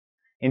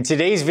In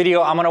today's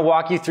video, I'm going to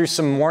walk you through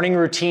some morning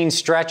routine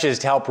stretches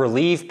to help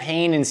relieve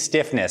pain and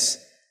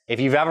stiffness. If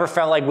you've ever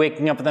felt like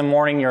waking up in the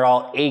morning, you're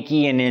all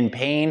achy and in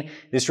pain,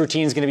 this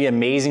routine is going to be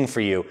amazing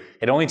for you.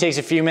 It only takes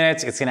a few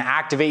minutes. It's going to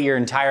activate your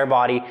entire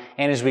body.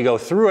 And as we go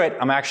through it,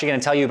 I'm actually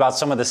going to tell you about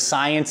some of the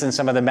science and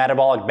some of the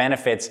metabolic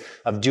benefits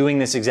of doing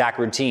this exact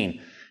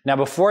routine. Now,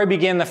 before I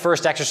begin the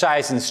first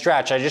exercise and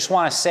stretch, I just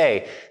want to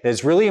say that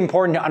it's really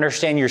important to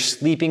understand your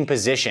sleeping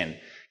position.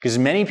 Because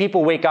many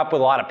people wake up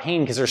with a lot of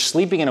pain because they're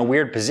sleeping in a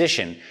weird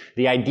position.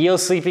 The ideal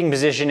sleeping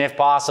position, if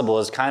possible,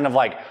 is kind of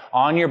like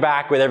on your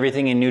back with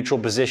everything in neutral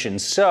position.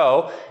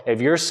 So, if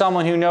you're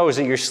someone who knows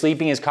that your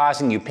sleeping is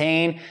causing you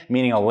pain,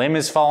 meaning a limb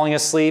is falling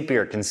asleep,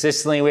 you're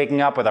consistently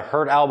waking up with a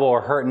hurt elbow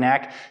or hurt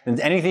neck, then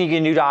anything you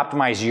can do to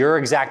optimize your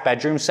exact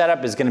bedroom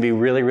setup is going to be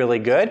really, really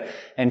good,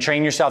 and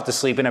train yourself to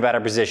sleep in a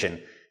better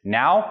position.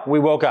 Now, we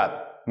woke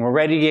up, and we're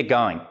ready to get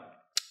going.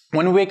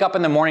 When we wake up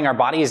in the morning, our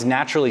body is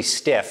naturally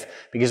stiff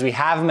because we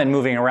haven't been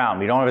moving around.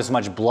 We don't have as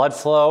much blood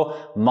flow,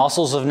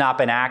 muscles have not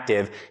been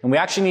active, and we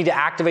actually need to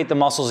activate the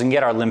muscles and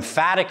get our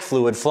lymphatic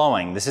fluid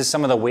flowing. This is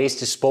some of the waste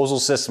disposal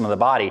system of the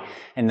body.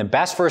 And the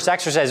best first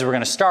exercise we're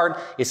going to start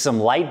is some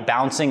light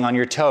bouncing on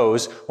your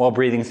toes while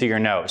breathing through your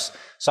nose.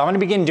 So I'm going to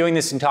begin doing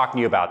this and talking to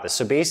you about this.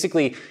 So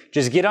basically,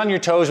 just get on your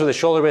toes with a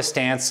shoulder width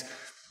stance.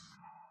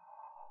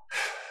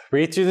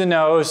 Breathe through the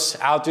nose,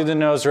 out through the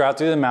nose or out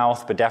through the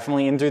mouth, but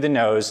definitely in through the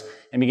nose,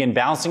 and begin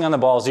bouncing on the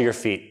balls of your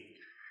feet.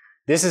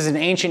 This is an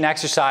ancient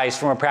exercise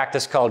from a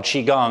practice called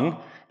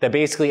Qigong that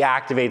basically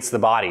activates the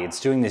body. It's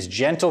doing this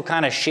gentle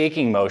kind of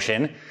shaking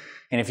motion.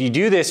 And if you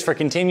do this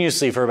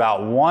continuously for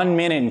about 1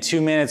 minute and 2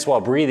 minutes while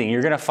breathing,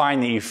 you're going to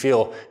find that you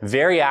feel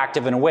very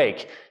active and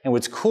awake. And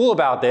what's cool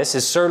about this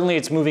is certainly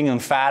it's moving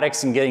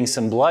lymphatics and getting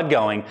some blood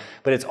going,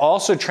 but it's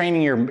also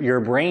training your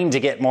brain to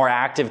get more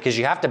active because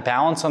you have to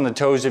balance on the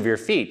toes of your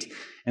feet.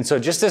 And so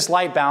just this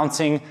light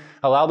bouncing,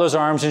 allow those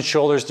arms and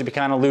shoulders to be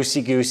kind of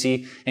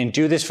loosey-goosey, and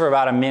do this for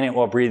about a minute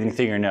while breathing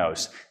through your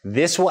nose.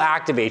 This will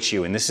activate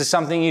you, and this is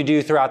something you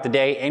do throughout the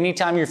day.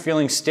 Anytime you're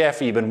feeling stiff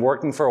or you've been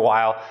working for a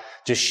while,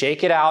 just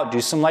shake it out, do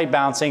some light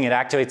bouncing. It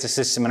activates the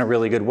system in a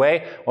really good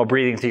way while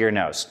breathing through your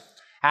nose.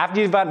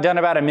 After you've done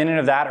about a minute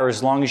of that, or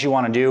as long as you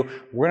want to do,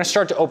 we're going to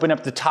start to open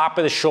up the top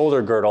of the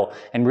shoulder girdle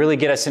and really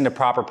get us into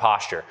proper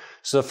posture.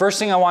 So the first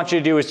thing I want you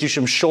to do is do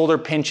some shoulder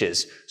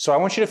pinches. So I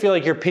want you to feel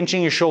like you're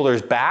pinching your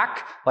shoulders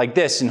back like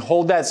this and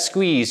hold that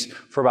squeeze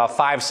for about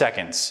 5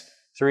 seconds.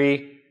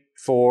 3,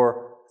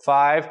 4,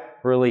 5,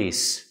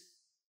 release.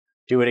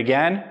 Do it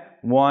again.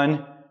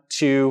 1,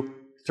 2,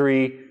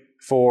 3,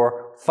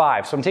 4,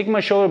 5. So I'm taking my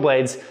shoulder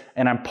blades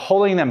and I'm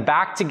pulling them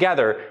back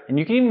together, and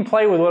you can even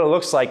play with what it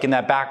looks like in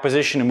that back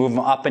position and move them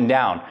up and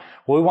down.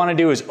 What we want to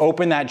do is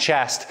open that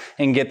chest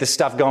and get the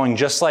stuff going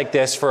just like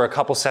this for a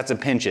couple sets of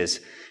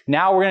pinches.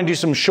 Now we're going to do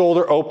some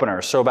shoulder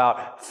openers. So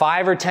about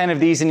 5 or 10 of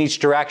these in each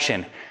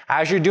direction.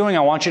 As you're doing,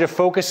 I want you to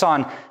focus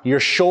on your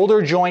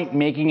shoulder joint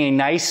making a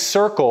nice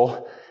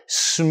circle,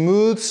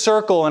 smooth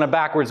circle in a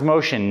backwards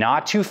motion,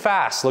 not too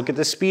fast. Look at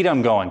the speed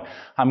I'm going.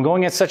 I'm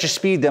going at such a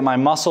speed that my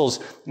muscles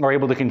are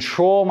able to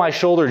control my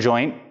shoulder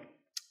joint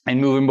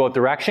and move in both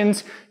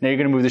directions. Now you're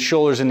going to move the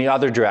shoulders in the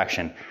other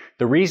direction.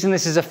 The reason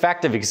this is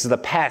effective is because the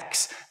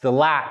pecs, the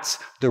lats,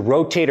 the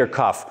rotator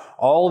cuff,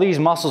 all these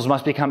muscles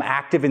must become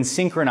active and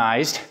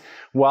synchronized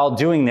while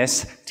doing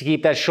this to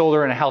keep that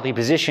shoulder in a healthy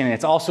position. And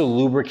it's also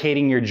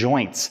lubricating your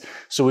joints.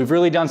 So we've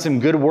really done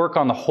some good work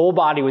on the whole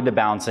body with the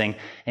bouncing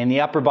and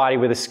the upper body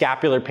with the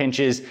scapular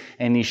pinches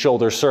and these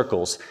shoulder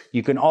circles.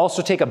 You can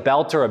also take a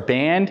belt or a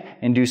band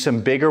and do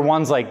some bigger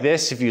ones like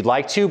this if you'd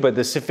like to, but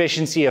the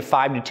sufficiency of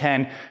 5 to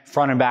 10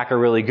 front and back are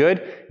really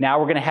good. Now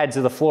we're going to head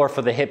to the floor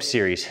for the hip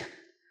series.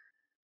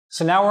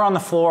 So now we're on the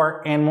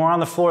floor, and we're on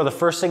the floor. The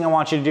first thing I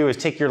want you to do is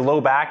take your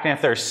low back, and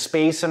if there's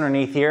space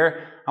underneath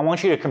here, I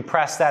want you to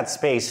compress that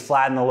space,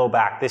 flatten the low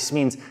back. This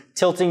means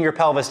tilting your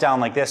pelvis down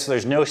like this so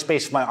there's no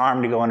space for my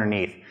arm to go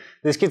underneath.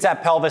 This gets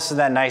that pelvis in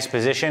that nice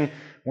position.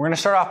 We're going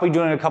to start off by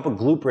doing a couple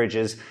glute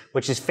bridges,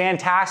 which is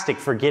fantastic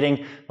for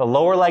getting the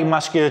lower leg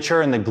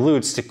musculature and the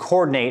glutes to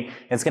coordinate, and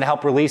it's going to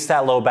help release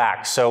that low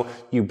back. So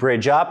you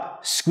bridge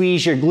up,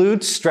 squeeze your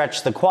glutes,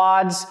 stretch the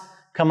quads,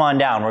 come on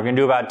down. We're going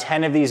to do about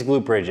 10 of these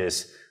glute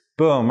bridges.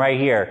 Boom, right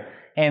here.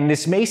 And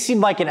this may seem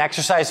like an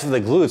exercise for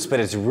the glutes,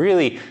 but it's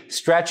really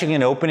stretching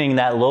and opening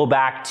that low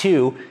back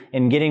too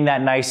and getting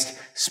that nice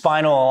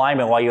spinal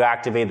alignment while you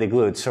activate the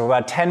glutes. So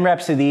about 10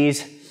 reps of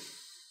these.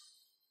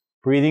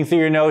 Breathing through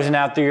your nose and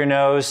out through your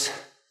nose.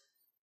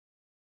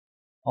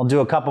 I'll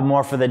do a couple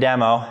more for the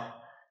demo.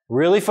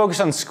 Really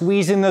focus on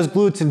squeezing those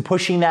glutes and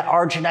pushing that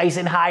arch nice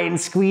and high and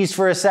squeeze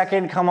for a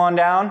second. Come on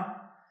down.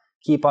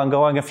 Keep on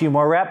going a few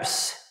more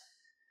reps.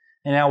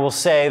 And now we'll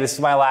say, this is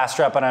my last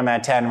rep and I'm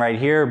at 10 right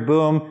here.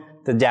 Boom,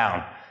 the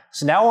down.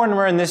 So now when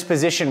we're in this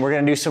position, we're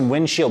going to do some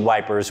windshield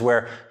wipers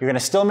where you're going to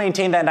still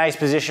maintain that nice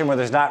position where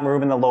there's not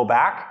room in the low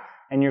back.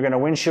 And you're going to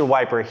windshield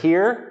wiper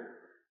here.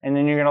 And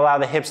then you're going to allow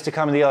the hips to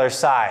come to the other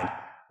side.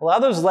 Allow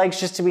those legs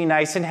just to be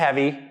nice and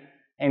heavy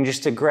and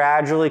just to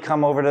gradually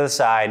come over to the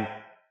side.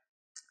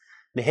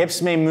 The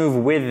hips may move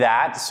with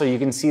that, so you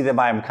can see that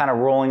I'm kind of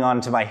rolling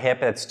onto my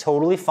hip. That's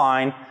totally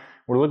fine.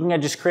 We're looking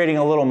at just creating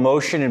a little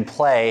motion and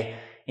play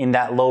in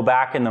that low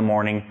back in the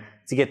morning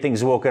to get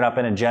things woken up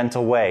in a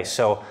gentle way.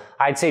 So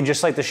I'd say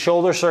just like the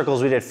shoulder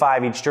circles, we did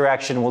 5 each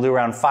direction, we'll do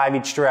around 5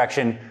 each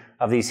direction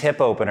of these hip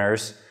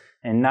openers.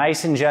 And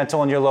nice and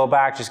gentle in your low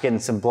back, just getting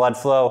some blood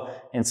flow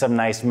and some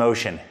nice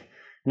motion.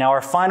 Now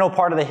our final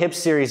part of the hip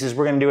series is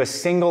we're going to do a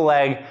single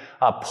leg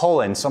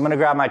pull-in. So I'm going to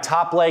grab my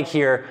top leg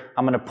here,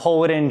 I'm going to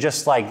pull it in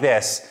just like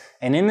this.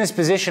 And in this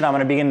position, I'm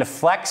going to begin to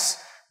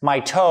flex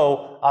my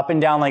toe up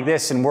and down like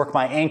this and work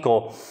my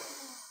ankle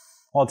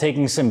while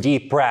taking some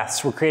deep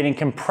breaths. We're creating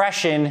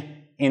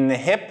compression in the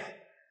hip,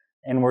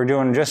 and we're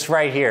doing just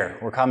right here.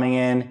 We're coming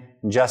in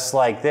just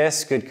like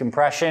this, good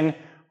compression,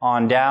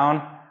 on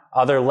down.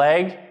 Other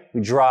leg,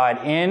 we draw it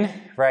in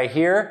right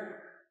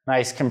here,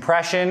 nice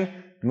compression.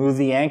 Move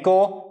the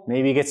ankle,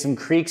 maybe get some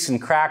creaks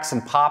and cracks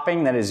and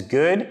popping, that is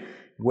good.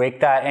 Wake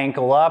that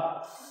ankle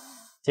up,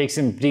 take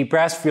some deep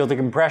breaths, feel the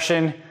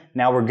compression.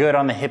 Now we're good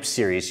on the hip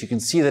series. You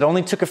can see that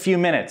only took a few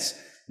minutes.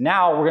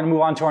 Now we're gonna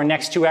move on to our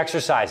next 2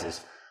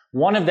 exercises.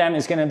 One of them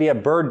is gonna be a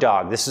bird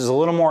dog. This is a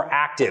little more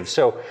active.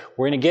 So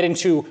we're gonna get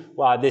into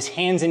this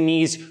hands and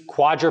knees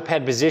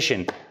quadruped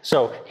position.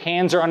 So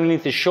hands are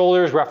underneath the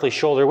shoulders, roughly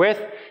shoulder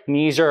width.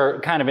 Knees are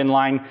kind of in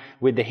line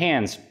with the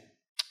hands.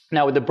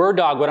 Now with the bird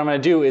dog, what I'm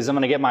going to do is I'm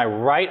going to get my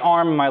right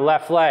arm and my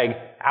left leg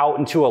out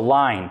into a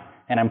line.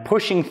 And I'm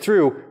pushing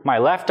through my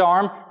left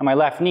arm and my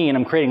left knee, and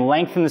I'm creating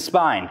length in the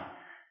spine.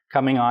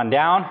 Coming on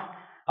down,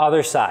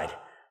 other side.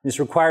 This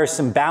requires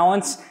some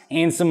balance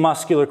and some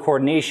muscular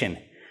coordination.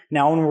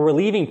 Now when we're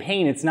relieving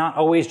pain, it's not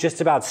always just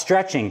about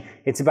stretching.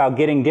 It's about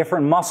getting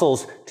different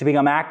muscles to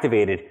become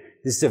activated.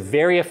 This is a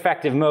very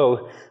effective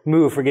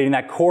move for getting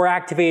that core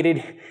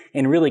activated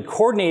and really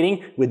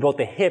coordinating with both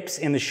the hips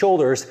and the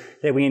shoulders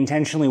that we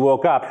intentionally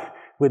woke up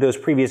with those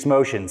previous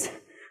motions.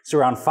 So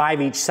around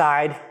 5 each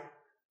side, a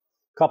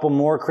couple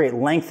more, create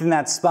length in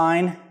that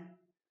spine.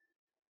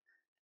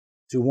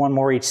 Do 1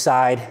 more each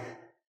side.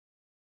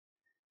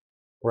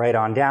 Right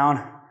on down.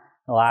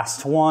 The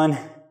last one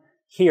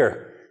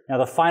here. Now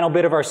the final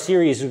bit of our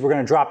series is we're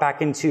going to drop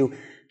back into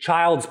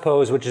child's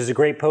pose, which is a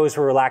great pose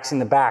for relaxing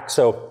the back.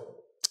 So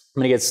I'm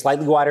going to get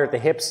slightly wider at the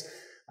hips.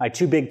 My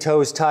 2 big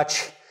toes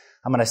touch.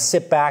 I'm going to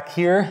sit back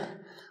here,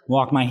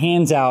 walk my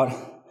hands out,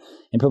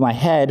 and put my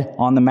head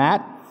on the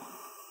mat,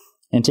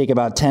 and take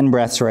about 10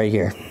 breaths right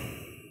here.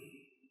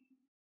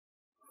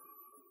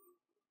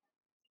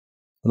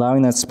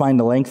 Allowing that spine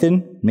to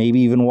lengthen,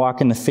 maybe even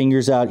walking the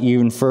fingers out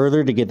even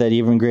further to get that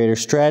even greater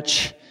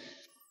stretch.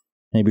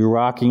 Maybe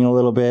rocking a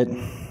little bit,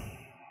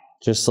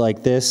 just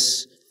like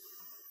this.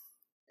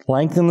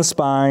 Lengthen the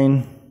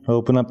spine,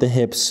 open up the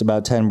hips,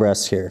 about 10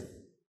 breaths here.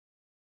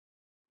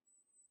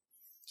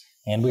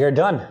 And we are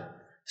done.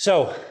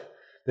 So,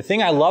 the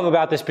thing I love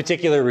about this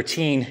particular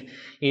routine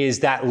is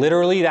that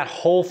literally that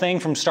whole thing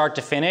from start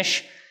to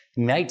finish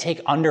might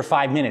take under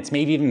 5 minutes,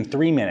 maybe even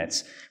 3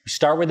 minutes. We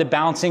start with the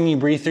bouncing, you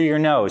breathe through your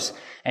nose,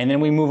 and then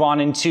we move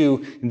on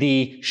into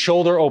the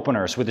shoulder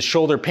openers with the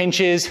shoulder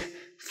pinches,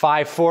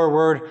 5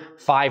 forward,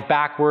 5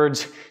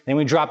 backwards. Then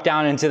we drop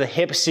down into the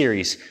hip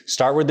series.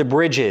 Start with the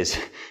bridges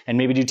and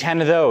maybe do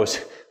 10 of those.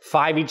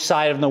 5 each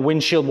side of the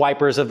windshield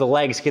wipers of the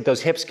legs, get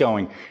those hips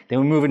going. Then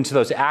we move into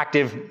those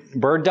active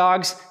bird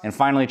dogs, and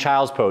finally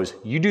child's pose.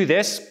 You do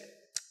this,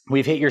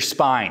 we've hit your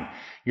spine,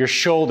 your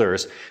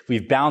shoulders,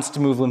 we've bounced to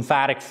move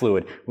lymphatic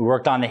fluid, we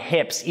worked on the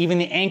hips, even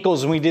the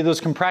ankles when we did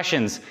those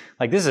compressions.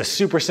 Like, this is a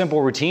super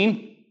simple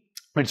routine,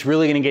 but it's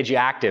really going to get you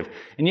active.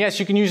 And yes,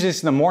 you can use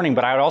this in the morning,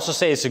 but I would also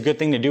say it's a good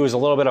thing to do as a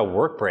little bit of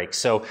work break.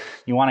 So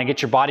you want to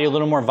get your body a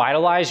little more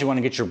vitalized, you want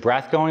to get your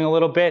breath going a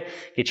little bit,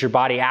 get your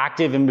body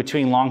active in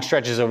between long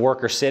stretches of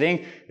work or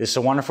sitting. This is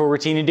a wonderful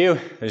routine to do.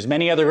 There's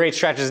many other great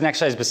stretches and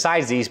exercises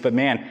besides these, but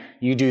man,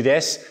 you do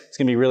this, it's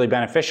going to be really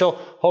beneficial.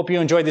 Hope you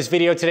enjoyed this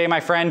video today, my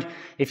friend.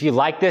 If you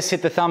like this,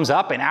 hit the thumbs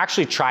up and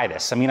actually try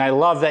this. I mean, I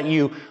love that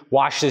you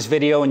watch this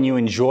video and you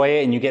enjoy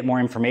it and you get more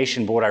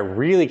information, but what I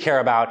really care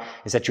about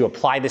is that you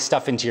apply this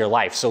stuff into your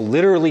life. So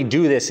literally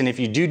do this, and if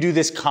you do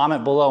this,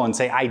 comment below and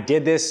say, I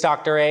did this,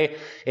 Dr. A,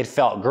 it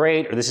felt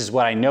great, or this is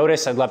what I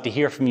noticed. I'd love to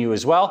hear from you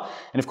as well.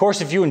 And of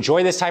course, if you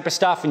enjoy this type of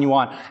stuff and you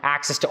want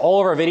access to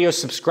all of our videos,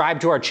 subscribe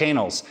to our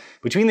channels.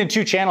 Between the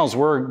 2 channels,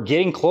 we're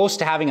getting close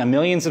to having 1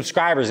 million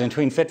subscribers in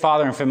between Fit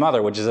Father and Fit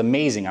Mother, which is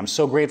amazing. I'm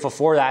so grateful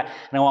for that,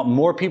 and I want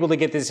more people to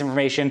get this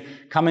information,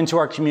 come into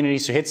our community.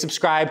 So hit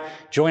subscribe,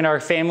 join our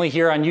family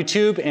here on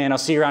YouTube, and I'll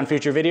see you around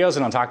future videos,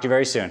 and I'll talk to you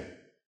very soon.